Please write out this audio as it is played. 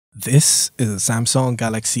This is a Samsung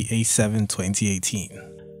Galaxy A7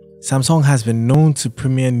 2018. Samsung has been known to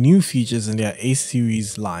premiere new features in their A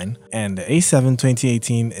series line, and the A7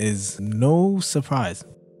 2018 is no surprise.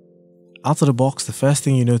 Out of the box, the first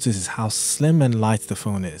thing you notice is how slim and light the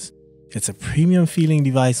phone is. It's a premium feeling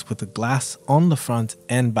device with the glass on the front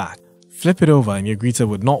and back. Flip it over and you're greeted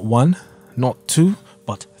with not one, not two,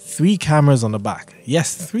 but three cameras on the back.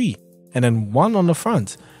 Yes, three. And then one on the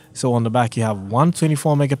front. So on the back you have one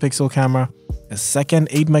 24 megapixel camera, a second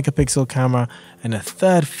 8 megapixel camera, and a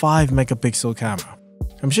third 5 megapixel camera.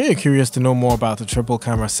 I'm sure you're curious to know more about the triple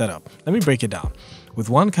camera setup. Let me break it down. With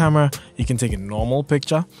one camera, you can take a normal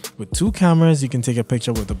picture. With two cameras, you can take a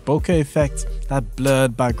picture with the bokeh effect, that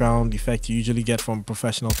blurred background effect you usually get from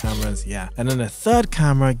professional cameras, yeah. And then a third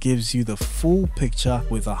camera gives you the full picture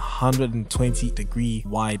with a 120-degree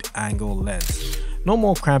wide angle lens. No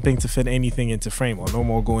more cramping to fit anything into frame, or no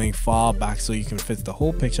more going far back so you can fit the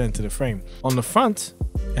whole picture into the frame. On the front,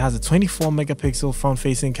 it has a 24 megapixel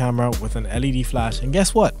front-facing camera with an LED flash, and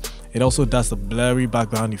guess what? It also does the blurry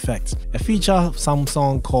background effect, a feature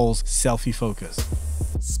Samsung calls selfie focus.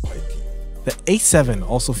 Spiky. The A7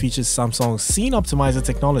 also features Samsung's Scene Optimizer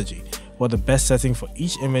technology, where the best setting for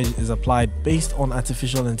each image is applied based on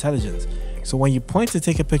artificial intelligence. So when you point to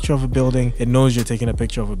take a picture of a building, it knows you're taking a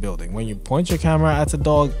picture of a building. When you point your camera at a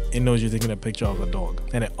dog, it knows you're taking a picture of a dog.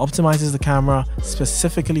 And it optimizes the camera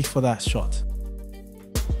specifically for that shot.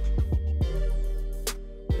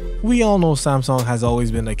 We all know Samsung has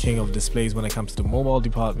always been the king of displays when it comes to the mobile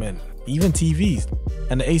department, even TVs.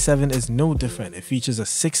 And the A7 is no different. It features a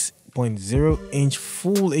 6.0-inch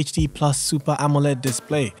Full HD Plus Super AMOLED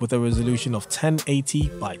display with a resolution of 1080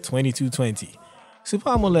 by 2220.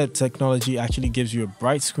 Super AMOLED technology actually gives you a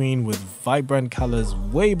bright screen with vibrant colors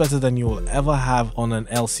way better than you will ever have on an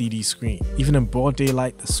LCD screen. Even in broad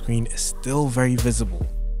daylight, the screen is still very visible.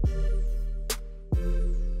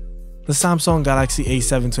 The Samsung Galaxy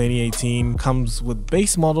A7 2018 comes with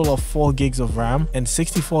base model of 4 gigs of RAM and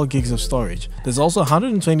 64 gigs of storage. There's also a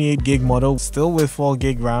 128 gig model still with 4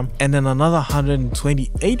 gig RAM, and then another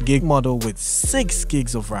 128 gig model with 6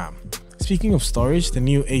 gigs of RAM. Speaking of storage, the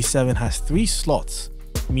new A7 has 3 slots,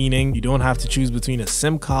 meaning you don't have to choose between a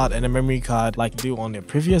SIM card and a memory card like you do on your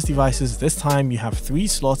previous devices. This time you have 3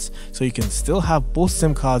 slots, so you can still have both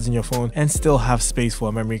SIM cards in your phone and still have space for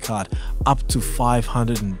a memory card up to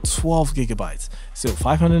 512 gigabytes. So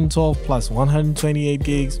 512 plus 128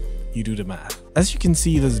 gigs, you do the math. As you can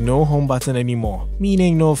see, there's no home button anymore,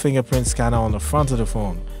 meaning no fingerprint scanner on the front of the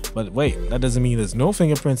phone. But wait, that doesn't mean there's no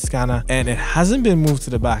fingerprint scanner, and it hasn't been moved to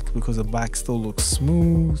the back because the back still looks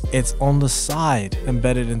smooth. It's on the side,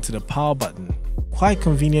 embedded into the power button. Quite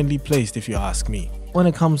conveniently placed if you ask me. When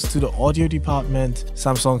it comes to the audio department,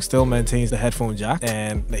 Samsung still maintains the headphone jack,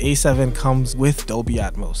 and the A7 comes with Dolby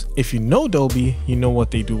Atmos. If you know Dolby, you know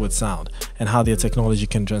what they do with sound and how their technology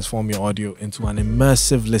can transform your audio into an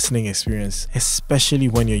immersive listening experience, especially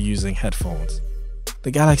when you're using headphones. The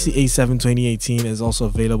Galaxy A7 2018 is also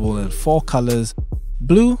available in 4 colors: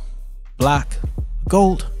 blue, black,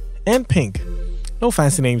 gold, and pink. No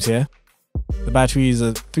fancy names here. The battery is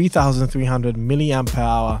a 3300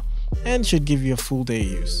 mAh and should give you a full day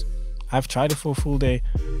use. I've tried it for a full day.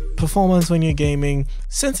 Performance when you're gaming,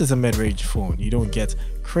 since it's a mid-range phone, you don't get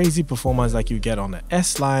crazy performance like you get on the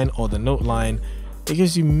S line or the Note line. It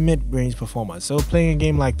gives you mid-range performance. So playing a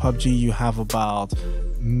game like PUBG, you have about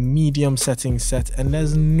medium settings set, and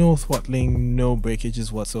there's no throttling, no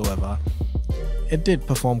breakages whatsoever. It did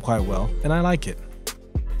perform quite well, and I like it.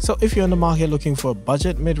 So if you're in the market looking for a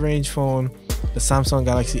budget mid-range phone, the Samsung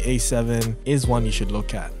Galaxy A7 is one you should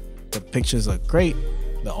look at. The pictures are great,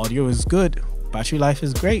 the audio is good, battery life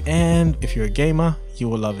is great, and if you're a gamer, you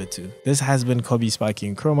will love it too. This has been Kobby Spiky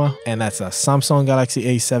in Chroma, and that's a Samsung Galaxy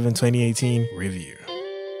A7 2018 review.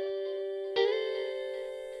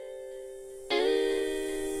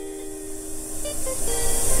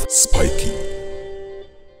 Spiky.